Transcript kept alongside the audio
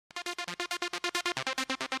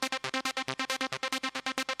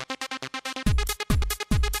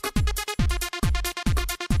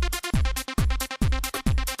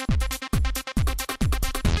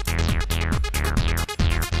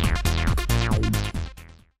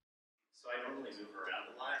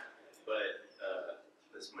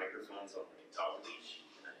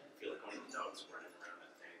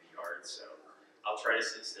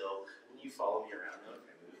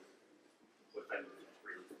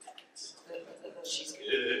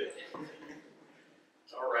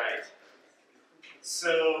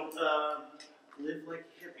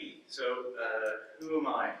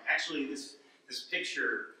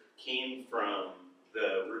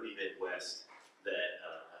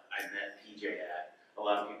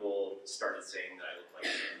started saying that I look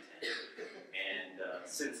like a 10. And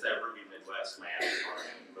since that Ruby Midwest, my avatar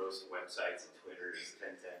on most websites and Twitter is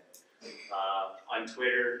 1010. On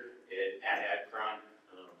Twitter, at Adcron,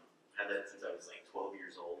 had that since I was like 12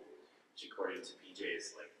 years old, which according to PJ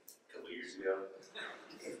is like a couple years ago.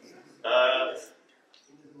 I'm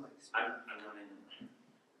not in.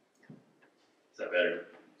 Is that better?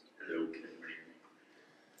 Hello, can everybody hear me?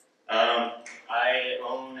 I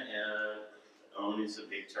own is a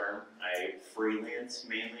big term. I freelance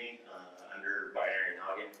mainly under Binary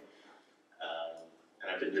Noggin,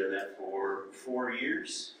 and I've been doing that for 4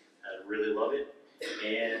 years. I really love it,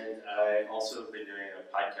 and I also have been doing a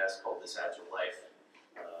podcast called This Agile Life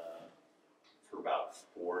for about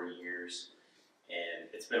 4 years, and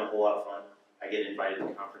it's been a whole lot of fun. I get invited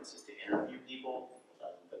to conferences to interview people,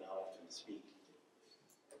 but not often to speak.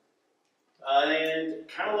 And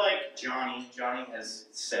kind of like Johnny has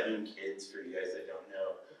 7 kids, for you guys that don't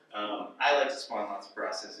know. I like to spawn lots of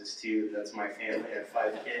processes too. That's my family. I have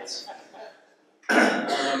 5 kids.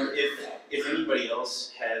 If anybody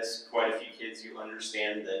else has quite a few kids, you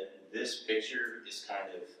understand that this picture is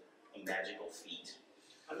kind of a magical feat.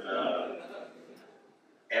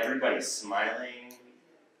 Everybody's smiling.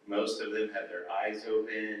 Most of them have their eyes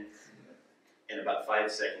open. And about 5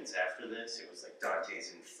 seconds after this, it was like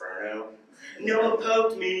Dante's Inferno. Noah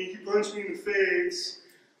poked me, he punched me in the face.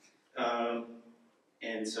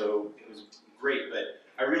 And so it was great, but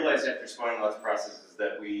I realized after spawning lots of processes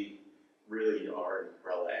that we really are an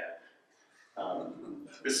umbrella app.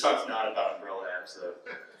 This talk's not about umbrella apps though.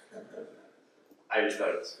 I just thought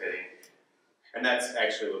it was fitting. And that's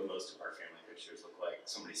actually what most of our family pictures look like.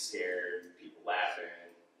 Somebody scared, people laughing.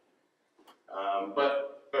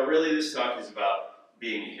 But really this talk is about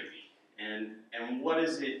being a hippie. And what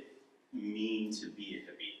does it mean to be a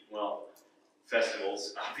hippie? Well,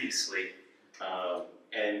 festivals, obviously,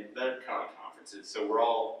 and they're kind of conferences, so we're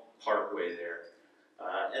all partway there.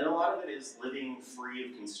 And a lot of it is living free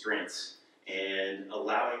of constraints and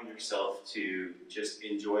allowing yourself to just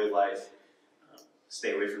enjoy life,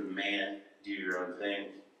 stay away from the man, do your own thing,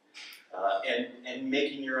 and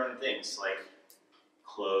making your own things like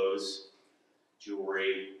clothes,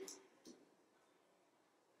 jewelry,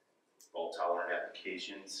 fault-tolerant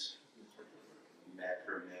applications,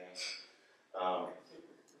 macrame.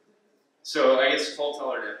 So I guess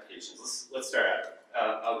fault-tolerant applications. Let's start out.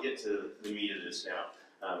 I'll get to the meat of this now.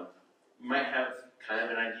 You might have kind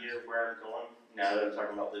of an idea of where I'm going now that I'm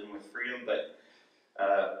talking about living with freedom, but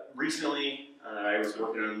recently I was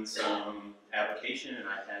working on some application and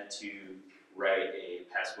I had to write a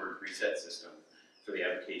password reset system for the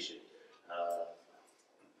application.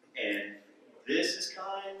 And this is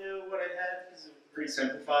kind of what I had. It's pretty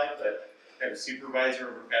simplified, but I have a supervisor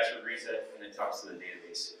over password reset and it talks to the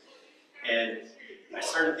database. And I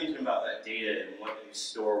started thinking about that data and what you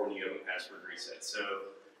store when you have a password reset.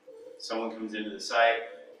 So someone comes into the site,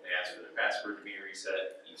 they ask for their password to be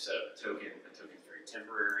reset, you set up a token. The token's very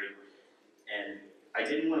temporary. And I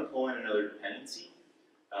didn't want to pull in another dependency,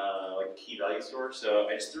 like a key value store, so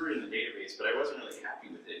I just threw it in the database, but I wasn't really happy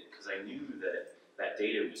with it because I knew that that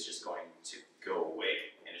data was just going to go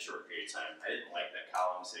away in a short period of time. I didn't like that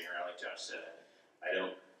column sitting around like Josh said.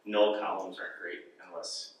 Null columns aren't great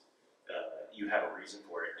unless you have a reason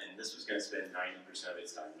for it, and this was going to spend 90% of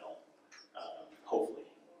its time null, hopefully.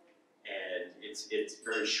 And it's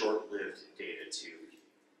very short-lived data too.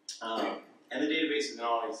 And the database isn't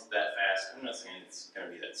always that fast. I'm not saying it's going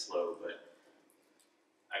to be that slow, but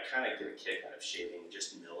I kind of get a kick out of shaving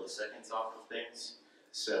just milliseconds off of things.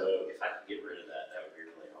 So if I could get rid of that, that would be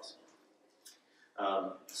really awesome.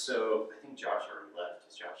 So I think Josh already left.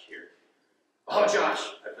 Is Josh here? Oh,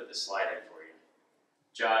 Josh! I put this slide in for you.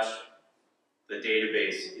 Josh, the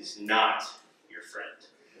database is not your friend.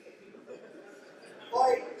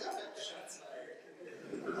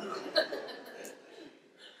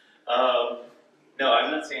 No,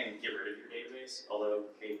 I'm not saying get rid of your database, although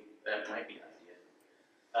hey, that might be an idea.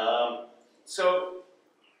 So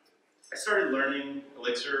I started learning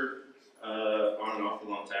Elixir on and off a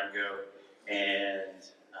long time ago, and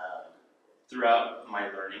throughout my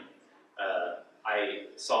learning, I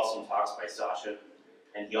saw some talks by Sasha,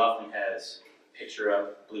 and he often has picture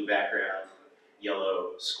up, blue background,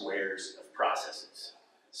 yellow squares of processes.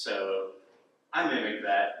 So I mimicked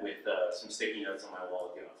that with some sticky notes on my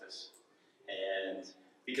wall at the office. And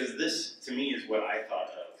because this, to me, is what I thought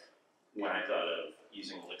of when I thought of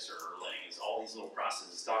using Elixir or Erlang, is all these little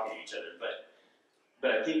processes talking to each other.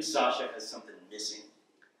 But I think Sasha has something missing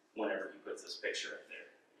whenever he puts this picture up there.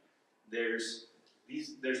 There's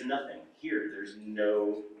nothing here. There's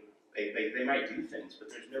no, they might do things, but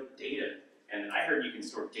there's no data And I heard you can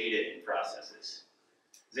store data in processes.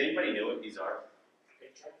 Does anybody know what these are?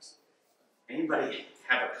 Anybody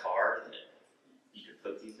have a car that you could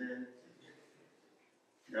put these in?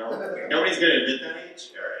 No? Nobody's going to admit that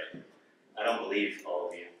age? All right. I don't believe all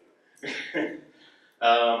of you.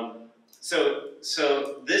 So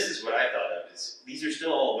this is what I thought of. These are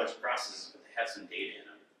still all a bunch of processes, but they have some data in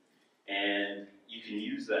them. And you can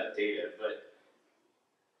use that data, but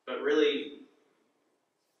really,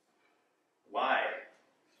 why?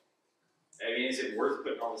 I mean, is it worth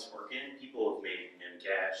putting all this work in? People have made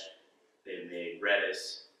Memcache, they've made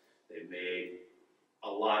Redis, they've made a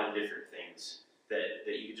lot of different things that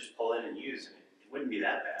you could just pull in and use, and it wouldn't be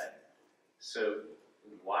that bad. So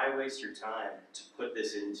why waste your time to put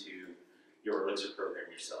this into your Elixir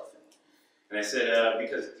program yourself? And I said,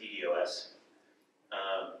 because of TDOS. I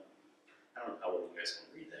don't know how well you guys can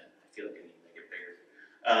read that. I feel like I need to make it bigger.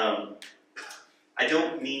 I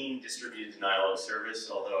don't mean distributed denial of service,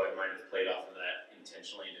 although I might have played off of that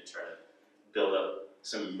intentionally to try to build up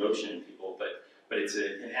some emotion in people, but it's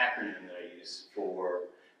an acronym that I use for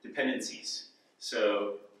dependencies.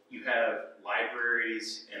 So you have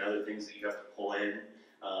libraries and other things that you have to pull in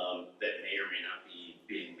that may or may not be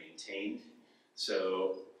being maintained.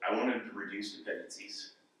 So I wanted to reduce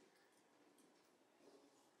dependencies.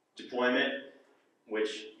 Deployment,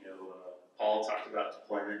 which Paul talked about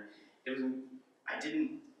deployment. I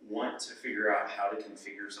didn't want to figure out how to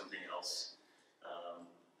configure something else.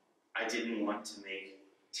 I didn't want to make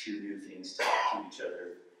two new things talk to each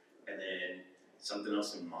other and then something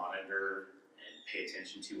else to monitor and pay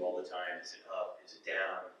attention to all the time. Is it up? Is it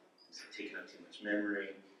down? Is it taking up too much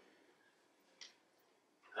memory?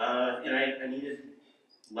 And I needed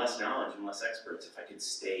less knowledge and less experts if I could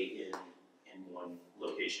stay in one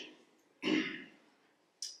location. The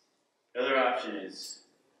other option is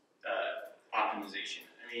optimization.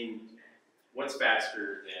 I mean, what's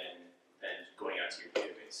faster than going out to your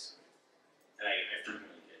database? And I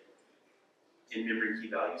frequently get in-memory key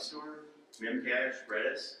value store, Memcache,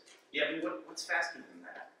 Redis. Yeah, I mean, what's faster than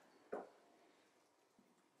that?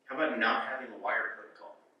 How about not having a wire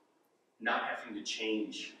protocol? Not having to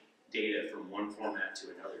change data from one format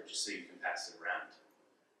to another just so you can pass it around.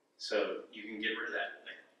 So you can get rid of that.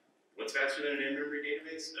 Like, what's faster than an in-memory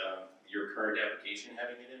database? Your current application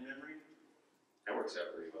having it in memory? That works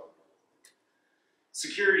out pretty well.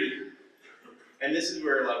 Security. And this is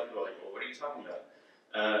where a lot of people are like, well, what are you talking about?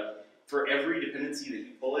 For every dependency that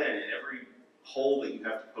you pull in and every hole that you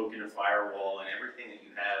have to poke in a firewall and everything that you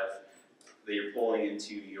have that you're pulling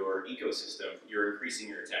into your ecosystem, you're increasing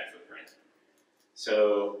your attack footprint.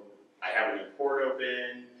 So I have a new port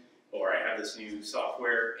open, or I have this new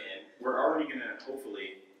software, and we're already going to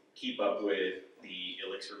hopefully keep up with the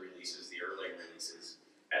Elixir releases, the Erlang releases,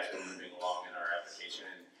 as we're moving along in our application.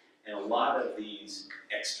 And a lot of these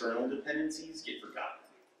external dependencies get forgotten.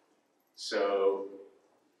 So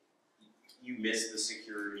you miss the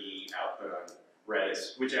security output on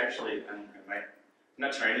Redis, which actually, I'm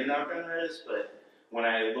not trying to knock on Redis, but when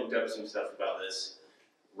I looked up some stuff about this,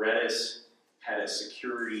 Redis had a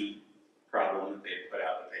security problem that they had put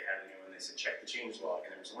out that they had to do, and they said, check the changelog,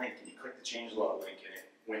 and there was a link, and you click the changelog link, and it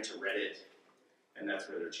went to Reddit, and that's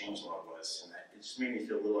where their changelog was. And it just made me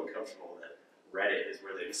feel a little uncomfortable that Reddit is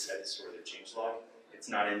where they decided to store their changelog. It's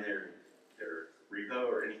not in their repo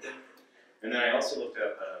or anything. And then I also looked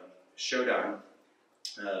up Shodan,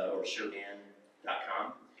 or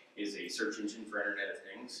Shodan.com, is a search engine for Internet of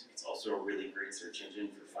Things. It's also a really great search engine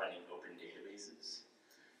for finding open databases.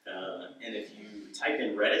 And if you type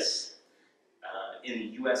in Redis, in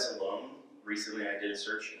the US alone, recently I did a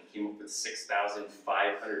search and came up with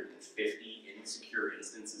 6,550 insecure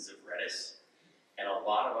instances of Redis. And a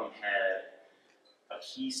lot of them had a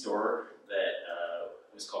key store that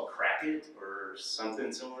was called Crackit or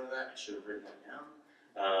something similar to that. I should have written that down.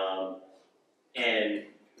 And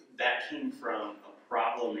that came from a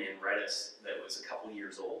problem in Redis that was a couple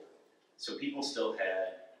years old. So people still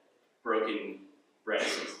had broken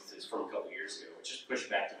Redis instances from a couple years ago, which just pushed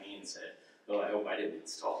back to me and said, oh, I hope I didn't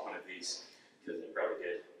install one of these, because I probably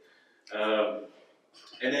did.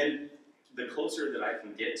 And then the closer that I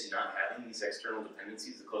can get to not having these external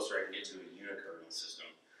dependencies, the closer I can get to a unikernel system.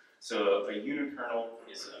 So a unikernel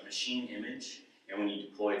is a machine image, and when you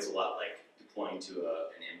deploy, it's a lot like deploying to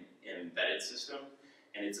an embedded system,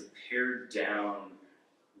 and it's a pared down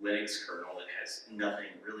Linux kernel that has nothing.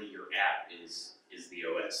 Really, your app is the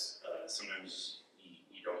OS. Sometimes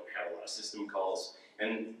you don't have a lot of system calls,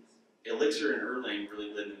 and Elixir and Erlang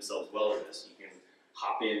really lend themselves well to this. You can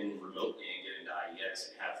hop in remotely and get into IEX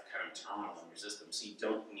and have kind of a terminal on your system, so you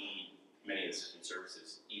don't need many of the system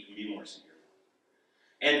services. You can be more secure.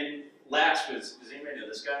 And last was, does anybody know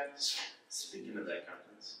this guy? Speaking of that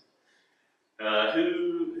conference.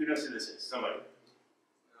 Who knows who this is? Somebody.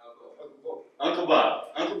 Uncle Bob.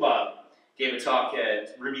 Uncle Bob gave a talk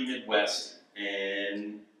at Ruby Midwest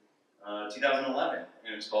in 2011,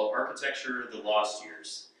 and it was called Architecture of the Lost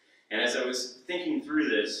Years. And as I was thinking through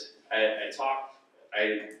this, I thought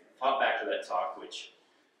back to that talk, which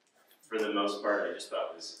for the most part I just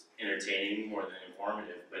thought was entertaining more than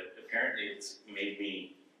informative, but apparently it's made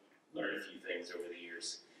me learn a few things over the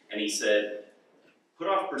years. And he said, put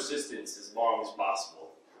off persistence as long as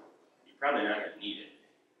possible. You're probably not going to need it.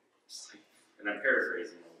 And I'm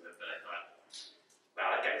paraphrasing a little bit, but I thought, wow,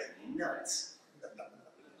 that guy's nuts.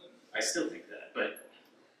 I still think that, but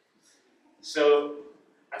so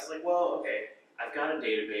I was like, well, okay, I've got a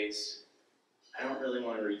database. I don't really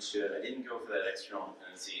want to reach to it. I didn't go for that external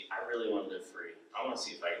dependency. I really want to live free. I want to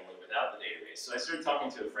see if I can live without the database. So I started talking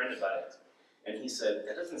to a friend about it, and he said,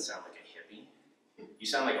 that doesn't sound like a hippie. You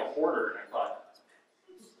sound like a hoarder. And I thought,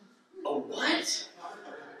 a what?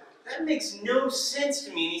 That makes no sense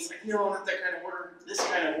to me. And he's like, no, I'm not that kind of hoarder. This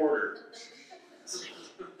kind of hoarder.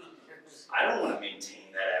 I don't want to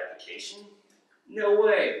maintain that application. No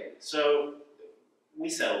way. So we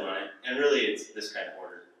settled on it, and really it's this kind of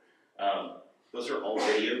hoarder. Those are all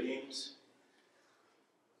video games.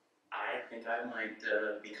 I think I might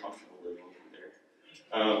be comfortable living there.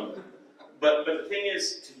 But the thing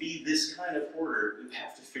is, to be this kind of hoarder, you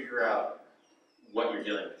have to figure out what you're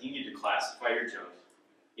dealing with. You need to classify your junk.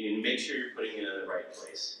 You need to make sure you're putting it in the right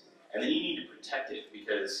place. And then you need to protect it,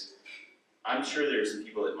 because I'm sure there's some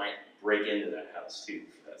people that might break into that house too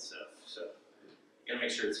for that stuff. So you gotta make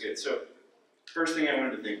sure it's good. So first thing I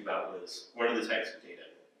wanted to think about was, what are the types of data?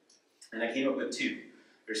 And I came up with two.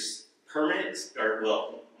 There's permanent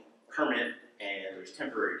and there's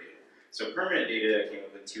temporary data. So permanent data, I came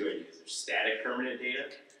up with two ideas. There's static permanent data,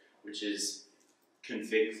 which is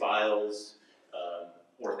config files,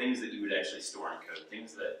 or things that you would actually store in code,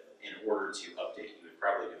 things that in order to update you would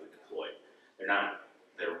probably go to deploy.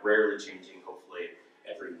 They're rarely changing. Hopefully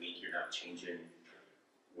every week you're not changing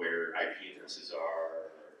where IP addresses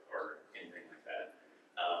are or anything like that.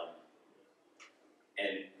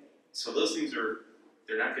 And so those things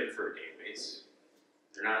they're not good for a database.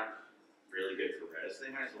 They're not really good for Redis.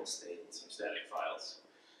 They might as well stay in some static files.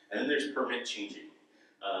 And then there's permanent changing.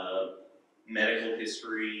 Medical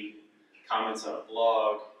history, comments on a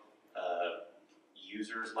blog,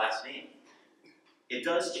 user's last name. It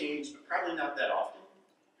does change, but probably not that often.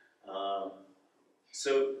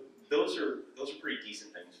 So those are pretty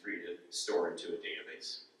decent things for you to store into a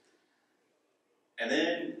database. And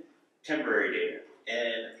then temporary data.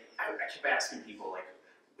 And I kept asking people, like,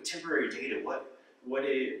 temporary data, what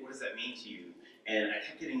does that mean to you? And I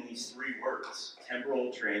kept getting these three words: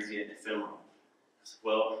 temporal, transient, ephemeral. I was like,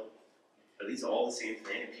 well, are these all the same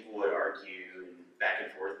thing? And people would argue and back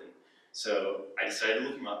and forth. And so I decided to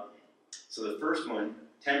look them up. So the first one,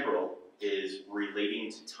 temporal, is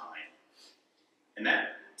relating to time. And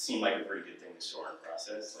that seemed like a pretty good thing to store and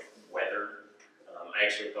process, like weather. I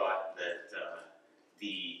actually thought that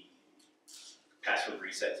the password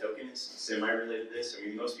reset token is semi-related to this. I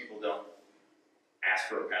mean, most people don't ask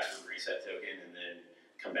for a password reset token and then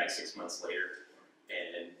come back 6 months later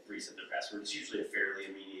and reset their password. It's usually a fairly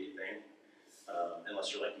immediate thing,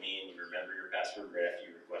 unless you're like me and you remember your password right after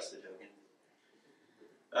you request the token.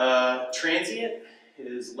 Transient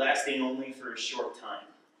is lasting only for a short time.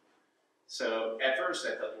 So at first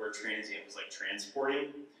I thought the word transient was like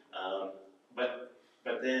transporting,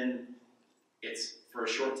 but then it's for a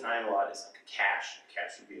short time a lot. It's like a cache. A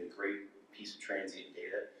cache would be a great piece of transient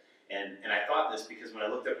data. And I thought this because when I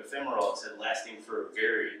looked up ephemeral, it said lasting for a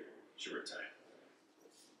very short time.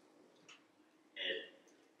 And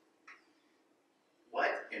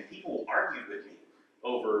what? And people argued with me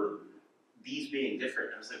over these being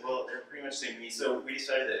different. I was like, well, they're pretty much the same to me. So we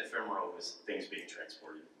decided that ephemeral was things being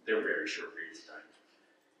transported. They were very short periods of time.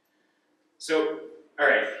 So, all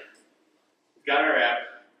right, got our app,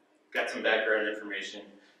 got some background information.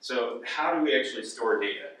 So how do we actually store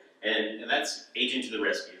data? And that's agent to the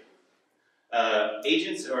rescue.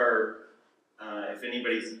 Agents are, if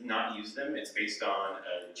anybody's not used them, it's based on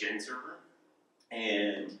a Gen server.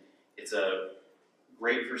 And it's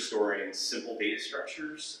great for storing simple data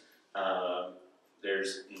structures.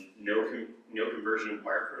 There's no conversion in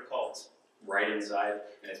wire protocol. It's right inside,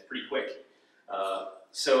 and it's pretty quick.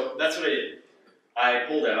 So that's what I did. I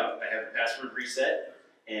pulled out, I have a password reset,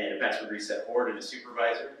 and a password reset hoard and a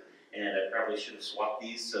supervisor, and I probably should have swapped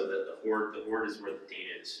these so that the hoard is where the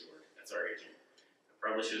data is stored. That's our agent. I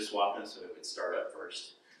probably should have swapped them so it would start up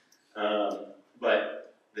first.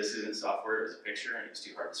 But this isn't software, it's a picture, and it's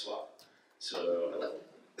too hard to swap. So I left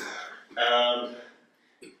it.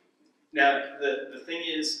 Now, the thing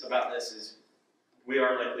is about this is we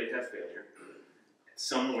are likely to have failure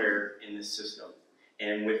somewhere in this system.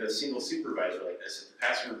 And with a single supervisor like this, if the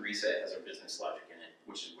password reset has our business logic in it,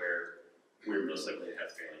 which is where we're most likely to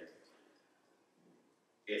have failure.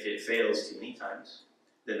 If it fails too many times,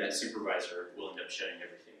 then that supervisor will end up shutting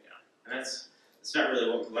everything down. And that's not really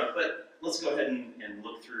what we want, but let's go ahead and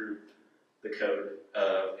look through the code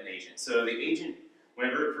of an agent. So the agent,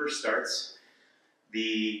 whenever it first starts,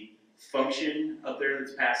 the function up there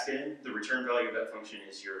that's passed in, the return value of that function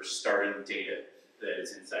is your starting data that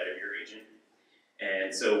is inside of your agent.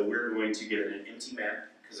 And so we're going to give it an empty map,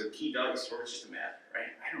 because a key value store is just a map,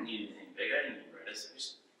 right? I don't need anything big, I don't need Redis, I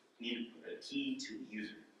just need a key to a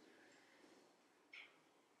user.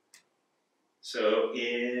 So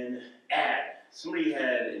in add, somebody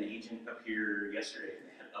had an agent up here yesterday and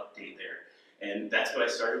they had an update there. And that's what I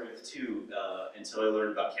started with too, until I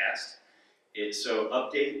learned about cast. So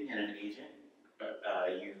update in an agent,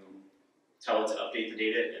 you tell it to update the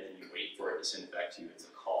data and then you wait for it to send it back to you. It's a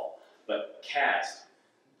call. But cast,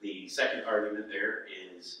 the second argument there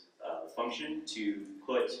is a function to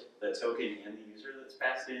put the token and the user that's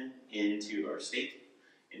passed in into our state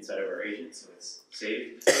inside of our agent. So it's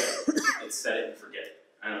saved, it's set it and forget it.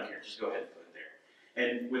 I don't care, just go ahead and put it there.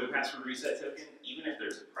 And with a password reset token, even if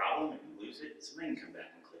there's a problem and you lose it, somebody can come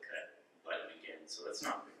back and click that button again. So that's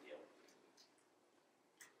not a big deal.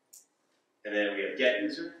 And then we have get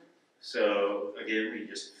user. So again, we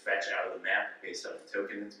just fetch out of the map based on the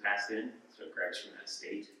token that's passed in. So it grabs from that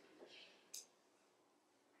state.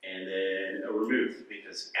 And then a remove,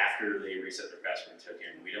 because after they reset their password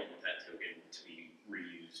token, we don't want that token to be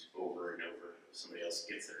reused over and over. If somebody else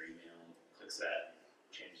gets their email, clicks that,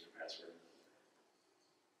 changes their password.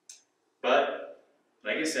 But,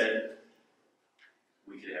 like I said,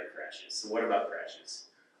 we could have crashes. So what about crashes?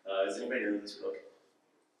 Does anybody know this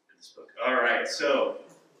book? All right, so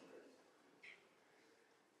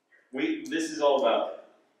this is all about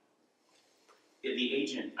the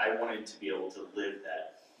agent. I wanted to be able to live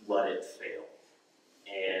that, let it fail.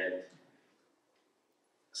 And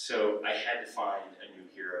so I had to find a new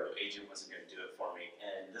hero. Agent wasn't going to do it for me.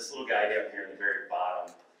 And this little guy down here in the very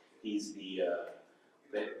bottom, he's the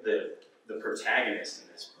protagonist in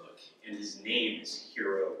this book. And his name is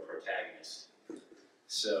Hero Protagonist.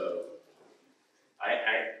 So I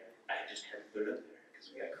just had to put it up there because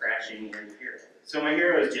we got crashing and hero. So my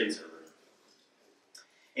hero is GenServer.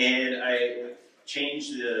 And I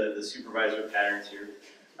changed the supervisor patterns here.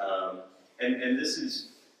 And this is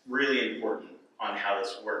really important on how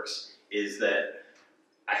this works, is that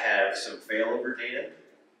I have some failover data,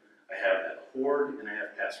 I have a hoard, and I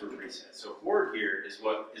have password reset. So hoard here is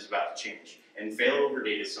what is about to change, and failover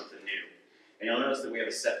data is something new. And you'll notice that we have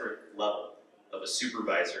a separate level of a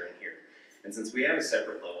supervisor in here. And since we have a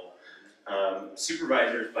separate level,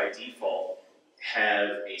 supervisors by default have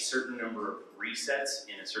a certain number of resets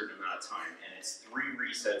in a certain amount of time, and it's 3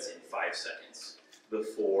 resets in 5 seconds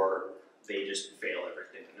before they just fail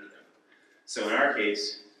everything under them. So in our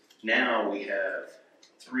case, now we have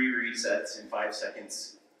 3 resets in 5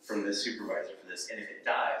 seconds from this supervisor for this, and if it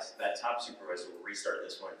dies, that top supervisor will restart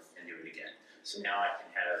this one and do it again. So now I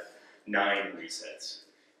can have 9 resets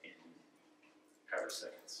in however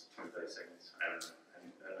seconds, 25 seconds, I don't know.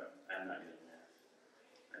 I'm not good at math.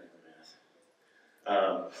 I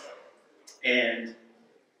know math. And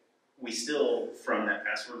we still, from that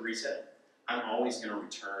password reset, I'm always going to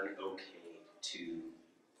return OK to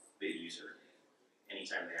the user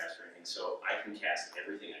anytime they ask for anything. So I can cast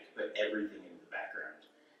everything, I can put everything in the background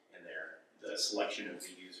in there, the selection of the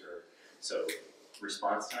user. So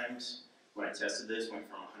response times, when I tested this, went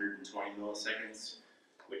from 120 milliseconds,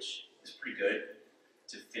 which is pretty good,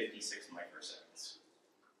 to 56 microseconds.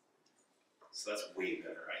 So that's way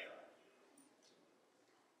better, I thought.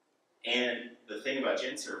 And the thing about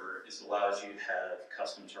GenServer is it allows you to have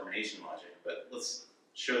custom termination logic, but let's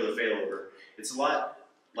show the failover. It's a lot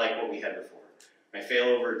like what we had before. My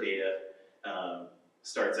failover data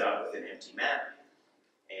starts out with an empty map,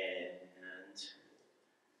 and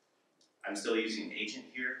I'm still using agent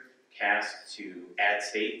here, cast to add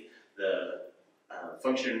state. The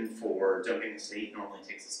function for dumping the state normally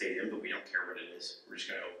takes the state in, but we don't care what it is. We're just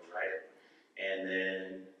going to override it. And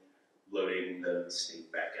then loading the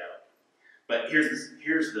state back out. But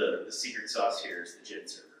here's the secret sauce here is the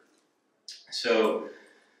GenServer. So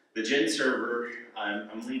the GenServer,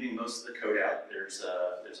 I'm leaving most of the code out. There's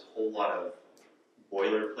a whole lot of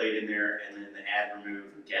boilerplate in there, and then the add, remove,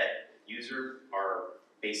 get user are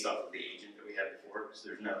based off of the agent that we had before, so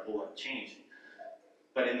there's not a whole lot of change.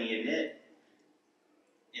 But in the init,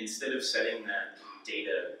 instead of setting that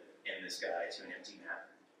data in this guy to an empty map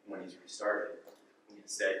when he's restarted, we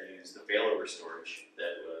instead use the failover storage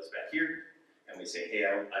that was back here, and we say, hey,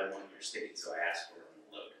 I want your state, so I ask for it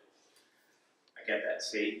on the load. I get that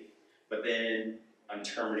state, but then on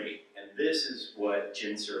terminate, and this is what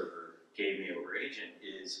GenServer gave me over agent,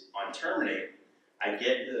 is on terminate, I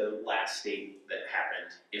get the last state that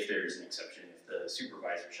happened if there's an exception, if the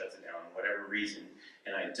supervisor shuts it down for whatever reason,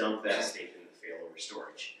 and I dump that state in the failover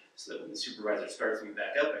storage. So that when the supervisor starts me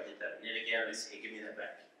back up, I hit that init again, and I say, hey, give me that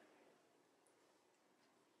back.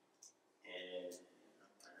 And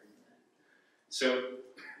so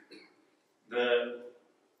the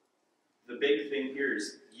big thing here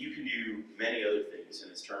is you can do many other things in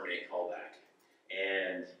this terminate callback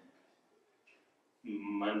and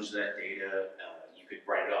munge that data. You could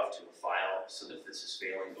write it off to a file so that if this is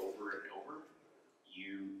failing over and over,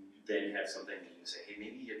 you then have something that you can say, hey,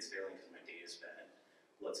 maybe it's failing because my data is bad.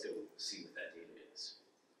 Let's go see what that data is.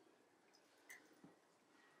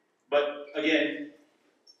 But again,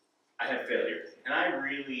 I have failure. And I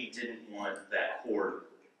really didn't want that core,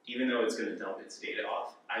 even though it's going to dump its data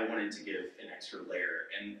off, I wanted to give an extra layer.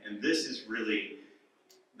 And this is really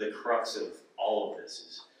the crux of all of this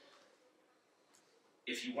is,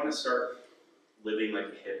 if you want to start living like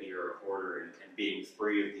a hippie or a hoarder and being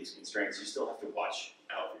free of these constraints, you still have to watch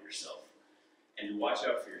out for yourself. And to watch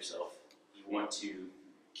out for yourself, you want to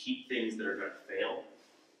keep things that are going to fail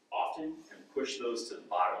often and push those to the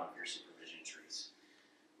bottom of your supervision trees.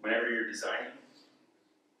 Whenever you're designing,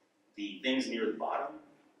 the things near the bottom,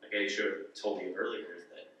 like I told you earlier, is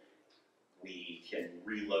that we can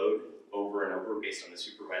reload over and over based on the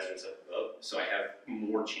supervisors up above, so I have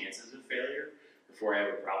more chances of failure before I have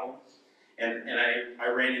a problem. And I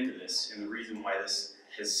ran into this, and the reason why this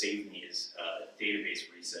has saved me is database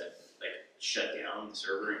reset, like shut down the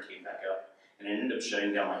server and came back up, and I ended up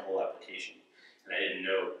shutting down my whole application. And I didn't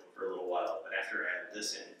know for a little while, but after I added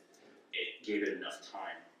this in, it gave it enough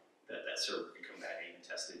time that that server could come back. I even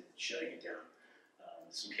tested shutting it down,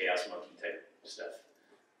 some chaos monkey type stuff,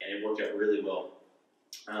 and it worked out really well.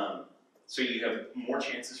 So you have more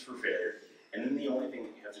chances for failure, and then the only thing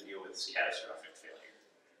that you have to deal with is catastrophic failure.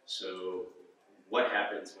 So what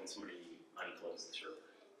happens when somebody unplugs the server?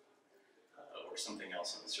 Or something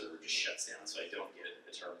else on the server just shuts down, so I don't get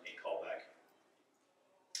a terminate callback.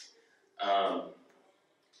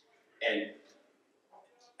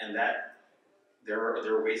 And that there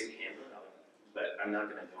are ways to handle it, but I'm not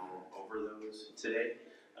going to go over those today.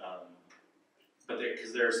 But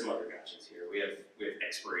because there are some other gotchas here, we have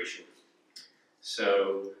expiration.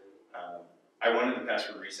 So I wanted the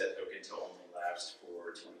password reset token to only last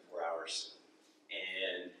for 24 hours,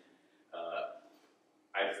 and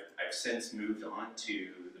I've since moved on to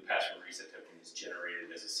the password reset token is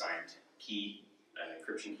generated as a signed key, an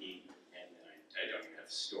encryption key, and I don't even have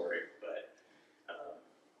to store it, but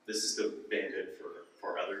this has still been good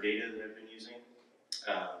for other data that I've been using.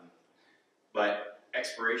 But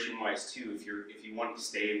expiration-wise too, if you want to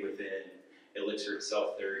stay within Elixir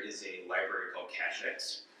itself, there is a library called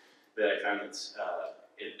CacheX that I found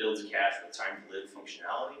it builds a cache with time to live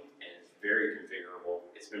functionality, and it's very configurable.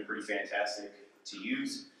 It's been pretty fantastic to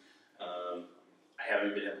use. I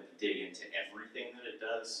haven't been able to dig into everything that it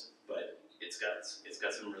does, but it's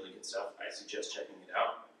got some really good stuff. I suggest checking it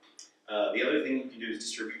out. The other thing you can do is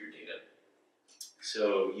distribute your data.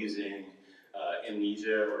 So using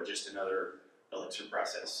Amnesia or just another Elixir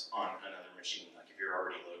process on another machine, like if you're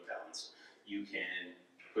already load balanced, you can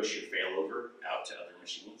push your failover out to other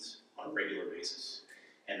machines on a regular basis.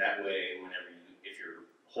 And that way, if your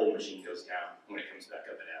whole machine goes down, when it comes back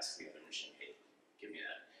up, it asks the other machine, hey, give me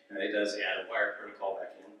that. And it does add a wire protocol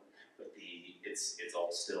back in, but it's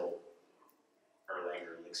all still Erlang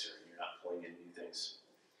or Elixir, and you're not pulling in new things.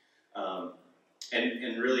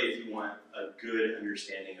 And really, if you want a good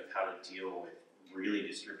understanding of how to deal with really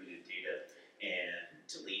distributed data and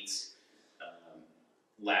deletes,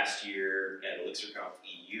 last year at ElixirConf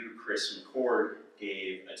EU, Chris McCord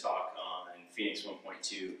gave a talk on Phoenix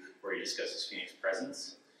 1.2 where he discusses Phoenix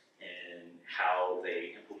presence and how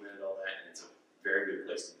they implemented all that, and it's a very good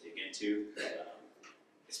place to dig into.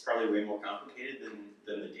 It's probably way more complicated than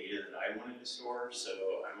the data that I wanted to store, so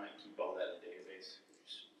I might keep all that in the database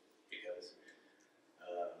just because.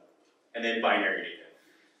 And then binary data.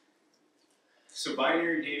 So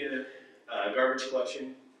binary data garbage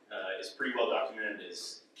collection is pretty well documented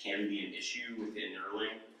as can be an issue within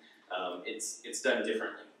Erlang. It's done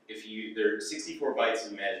differently. There are 64 bytes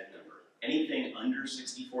is a magic number. Anything under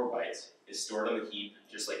 64 bytes is stored on the heap,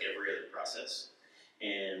 just like every other process.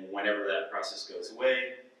 And whenever that process goes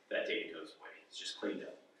away, that data goes away. It's just cleaned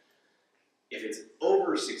up. If it's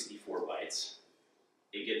over 64 bytes,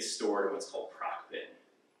 it gets stored in what's called proc bin,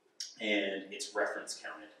 and it's reference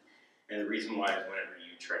counted. And the reason why is whenever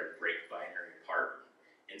you try to break binary apart,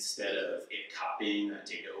 instead of it copying that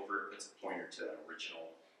data over, it puts a pointer to an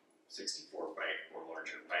original 64 byte or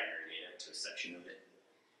larger binary data to a section of it.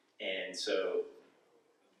 And so,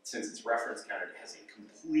 since it's reference counted, it has a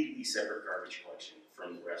completely separate garbage collection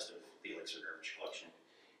from the rest of the Elixir garbage collection.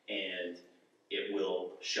 And it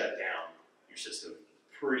will shut down your system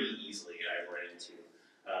pretty easily, I've run into.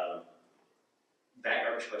 That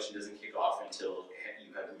garbage collection doesn't kick off until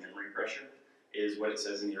you have memory pressure, is what it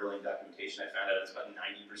says in the early documentation. I found out it's about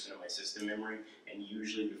 90% of my system memory, and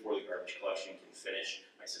usually before the garbage collection can finish,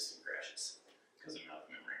 my system crashes because I'm out of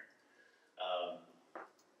memory.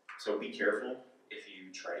 So be careful if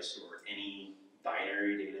you try to store any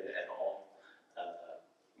binary data at all.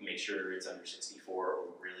 Make sure it's under 64, or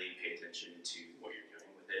really pay attention to what you're doing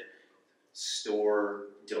with it. Store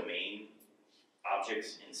domain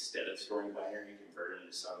objects instead of storing binary. Convert them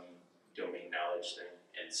to some domain knowledge thing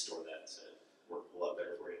and store that, so it works a lot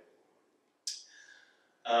better for you.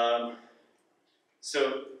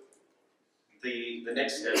 So the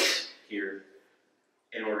next steps here,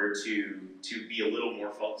 in order to be a little more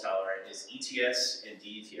fault tolerant, is ETS and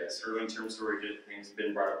DETS. Erlang term storage has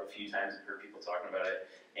been brought up a few times. I've heard people talking about it.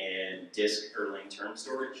 And disk Erlang term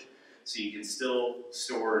storage. So you can still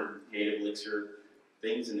store native Elixir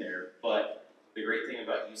things in there, but the great thing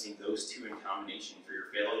about using those two in combination for your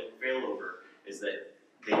failover is that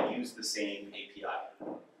they use the same API.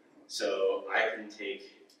 So I can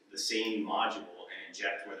take the same module and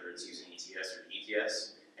inject, whether it's using ETS or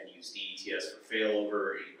DETS, and use DETS for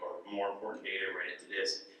failover, or more important data, write it to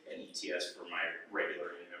disk, and ETS for my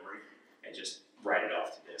regular in-memory, and just write it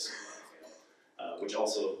off to disk. Which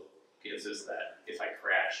also gives us that if I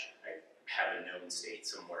crash, I have a known state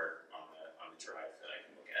somewhere on the drive that I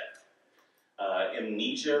can look at.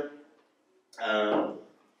 Amnesia, I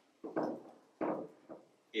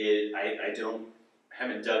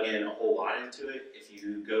haven't dug in a whole lot into it. If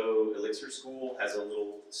you go, Elixir School has a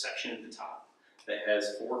little section at the top that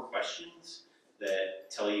has 4 questions that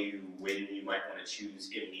tell you when you might want to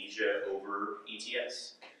choose Amnesia over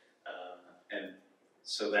ETS. And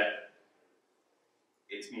so that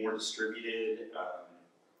it's more distributed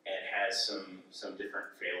and has some different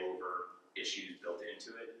failover issues built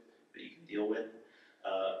into it that you can deal with.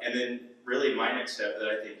 And then really my next step that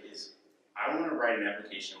I think is, I want to write an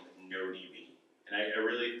application with no DB. And I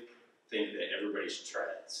really think that everybody should try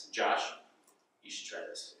this. Josh, you should try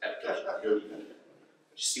this application, no DB.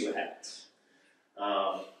 Just see what happens.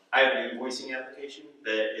 I have an invoicing application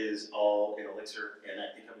that is all in Elixir, and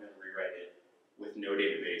I think I'm going to rewrite it with no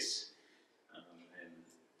database. And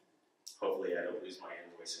hopefully I don't lose my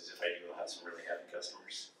invoices. If I do, I'll have some really happy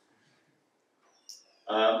customers.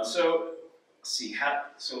 So let's see,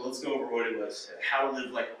 so let's go over what it was, how to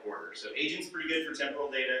live like a hoarder. So agent's pretty good for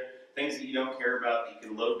temporal data, things that you don't care about, you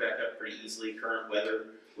can load back up pretty easily. Current weather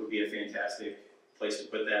would be a fantastic place to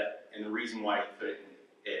put that, and the reason why you put it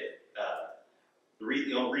in it,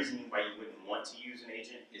 the only reason why you wouldn't want to use an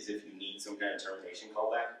agent is if you need some kind of termination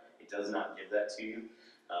callback. It does not give that to you.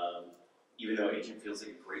 Even though agent feels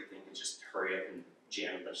like a great thing to just hurry up and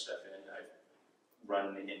jam a bunch of stuff in, I've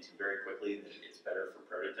run into very quickly that it's better for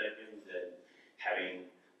prototyping than having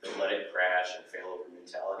the let it crash and failover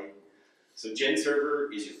mentality. So Gen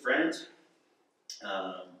Server is your friend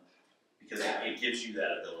because it gives you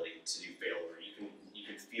that ability to do failover. You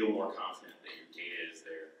can feel more confident that your data is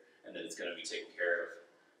there and that it's going to be taken care of.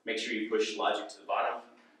 Make sure you push logic to the bottom.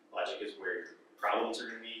 Logic is where your problems are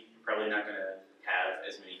going to be. You're probably not going to have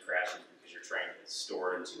as many crashes because you're trying to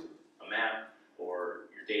store into a map or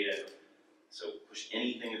your data. So push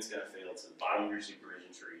anything that's going to fail to the bottom of your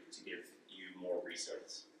supervision tree to give you more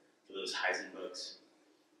restarts for those Heisenbugs.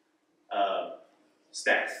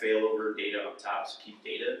 Stack failover data up top, so keep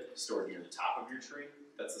data stored near the top of your tree.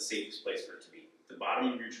 That's the safest place for it to be. The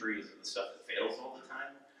bottom of your tree is the stuff that fails all the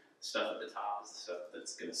time. The stuff at the top is the stuff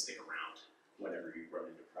that's going to stick around whenever you run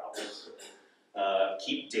into problems.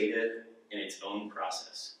 Keep data in its own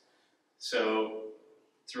process. So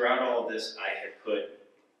throughout all of this,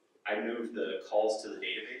 I moved the calls to the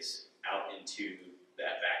database out into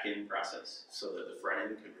that back-end process so that the front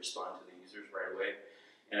end could respond to the users right away.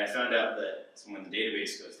 And I found out that when the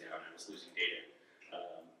database goes down, I was losing data,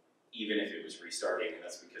 even if it was restarting, and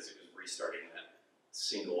that's because it was restarting that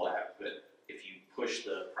single app. But if you push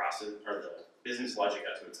the process or the business logic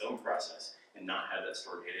out to its own process and not have that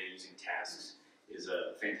stored data using tasks is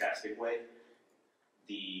a fantastic way.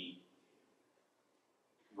 The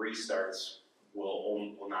restarts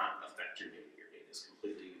will not affect your data here. is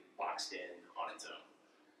completely boxed in on its own.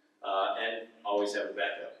 And always have a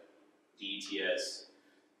backup. DETS,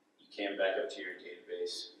 you can back up to your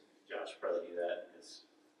database. Josh should probably do that, because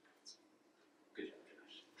good job,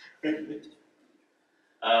 Josh.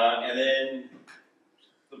 And then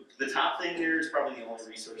the top thing here is probably the only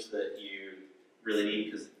resource that you really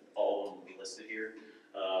need, because all of them will be listed here.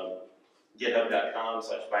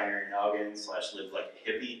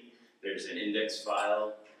 GitHub.com/binarynoggin/live-like-a-hippie. There's an index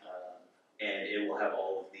file, and it will have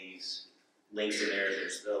all of these links in there.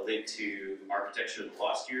 There's the link to Architecture of the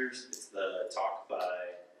Lost Years. It's the talk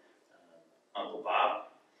by Uncle Bob.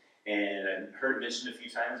 And I've heard it mentioned a few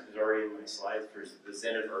times, it's already in my slides, for the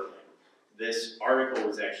Zen of Erlang. This article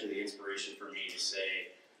was actually the inspiration for me to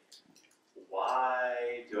say,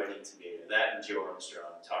 why do I need some data? That and Joe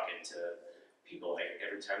Armstrong talking to people, like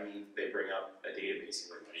every time they bring up a database, he's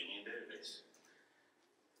like, why do you need a database?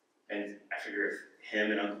 And I figure if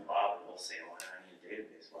him and Uncle Bob are both saying, why do I need a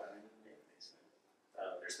database? Why do I need a database?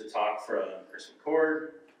 There's the talk from Chris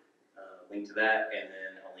McCord, link to that, and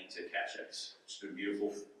then a link to CacheX, which has been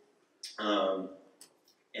beautiful.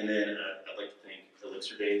 And then I'd like to thank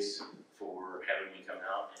ElixirDaze for having me come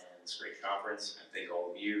out, and this great conference. I thank all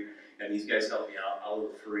of you. And these guys helped me out.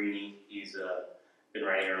 Oliver Farini, he's been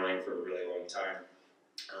writing Erlang for a really long time.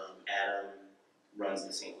 Adam runs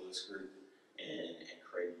the St. Louis group, and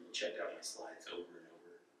Craig checked out my slides over and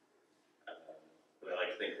over. But I'd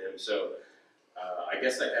like to thank them. So I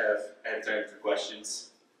guess I have time for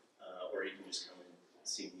questions, or you can just come and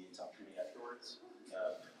see me and talk to me afterwards.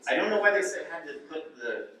 I don't know why they said had to put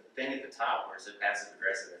the thing at the top where it said passive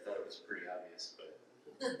aggressive. I thought it was pretty obvious, but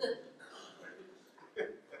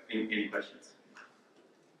any questions?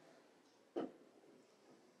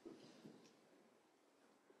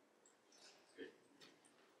 Good.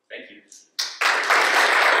 Thank you.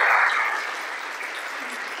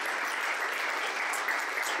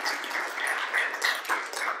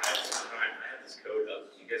 I have this code up.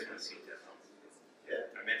 You guys want to see it demo?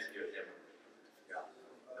 Yeah, I meant to do a demo.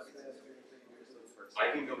 I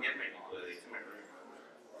can go get my ukulele to my room.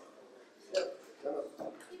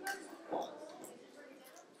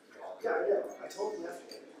 Yeah, I told you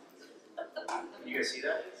yesterday. You guys see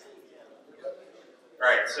that?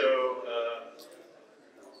 Alright, so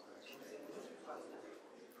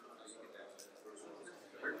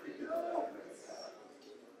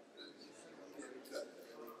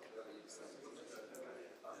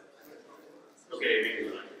okay, maybe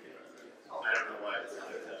not. I don't know why it's not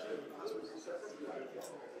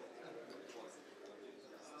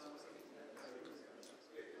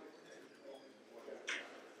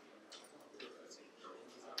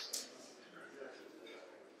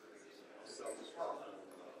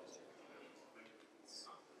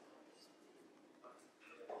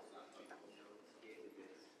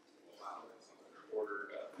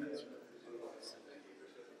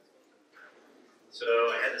So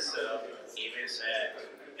I had to set up Amos at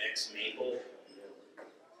X Maple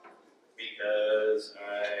because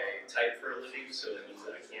I type for a living, so that means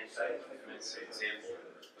that I can't type. That's an example.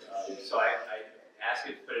 So I asked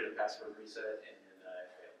it to put in a password reset, and then I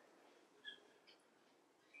failed.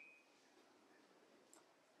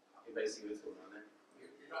 Anybody see what's going on there?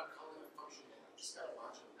 You're not calling a function yet. You just gotta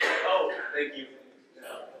launch it. Oh, thank you.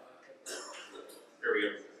 There we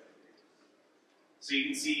go. So you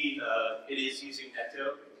can see it is using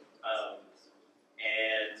Ecto,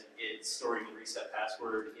 and it's storing the reset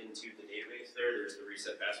password into the database there. There's the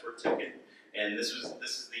reset password token, and this is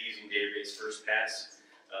the using database first pass.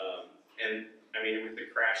 And I mean, with the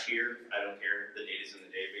crash here, I don't care. The data's in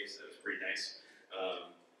the database. That was pretty nice.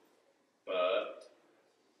 But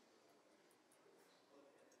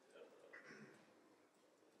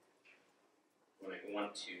when I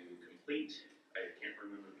want to complete, I can't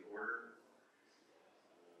remember the order.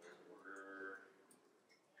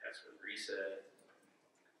 Password reset,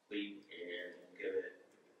 complete, and we'll give it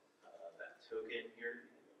that token here.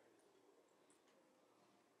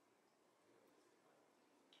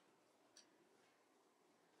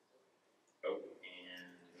 Oh,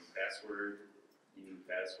 and new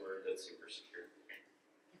password, that's super secure.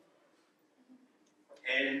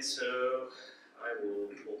 And so I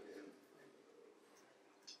will pull in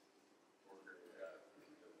order.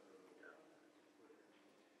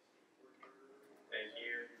 Thank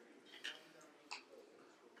you.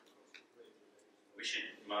 We should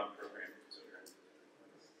mob program.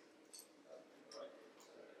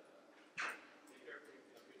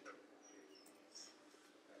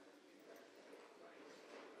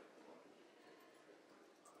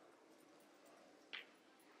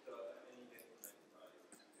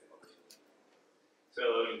 So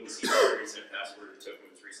you can see the recent password token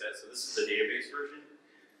was reset. So this is the database version.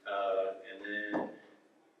 And then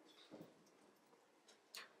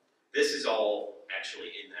this is all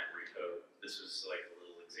actually in that repo. This was like a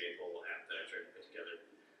little example app that I tried to put together.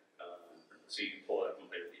 So you can pull it up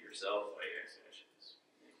and play with it yourself, like X-Actions.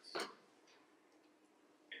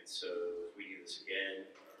 And so if we do this again,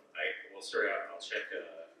 we'll start out, I'll check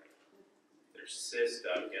their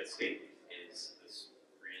sys.getState is this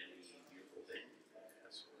really beautiful thing.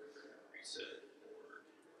 Password, reset, or.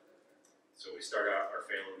 So we start out, our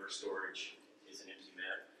failover storage is an empty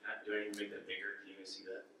map. Do I need to make that bigger? Can you guys see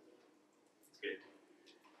that? Good.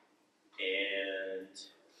 And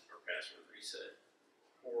our password reset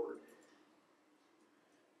port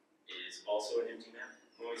is also an empty map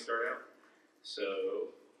when we start out.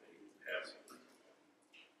 So I need password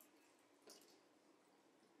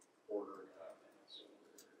order password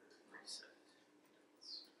reset.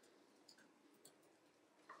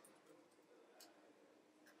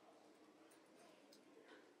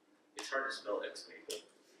 It's hard to spell exclamation.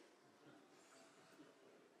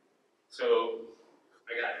 So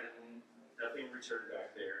I got nothing returned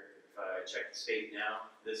back there. If I check the state now,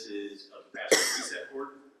 this is a password reset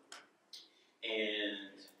port,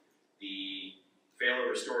 and the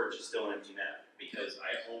failover storage is still an empty map because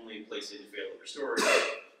I only place it in failover storage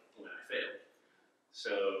when I fail.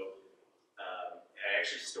 So I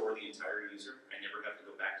actually store the entire user. I never have to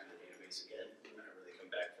go back to the database again whenever they come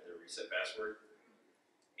back for their reset password.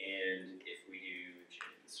 And if we do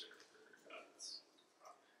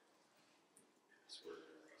password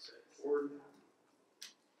reset port,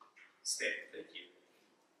 stay. Thank you.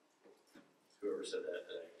 Whoever said that,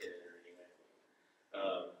 I get it anyway.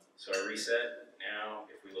 So I reset. Now,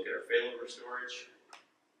 if we look at our failover storage,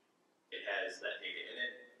 it has that data in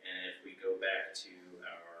it. And if we go back to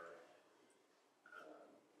our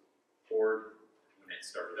board, when it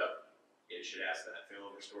started up, it should ask that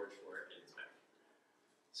failover storage for it, and it's back.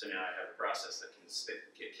 So now I have a process that can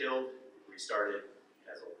get killed, restart it,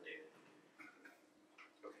 has all the data.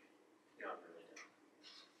 Okay, now I'm really done.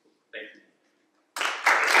 Thank you.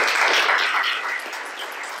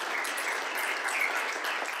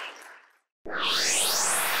 Wow.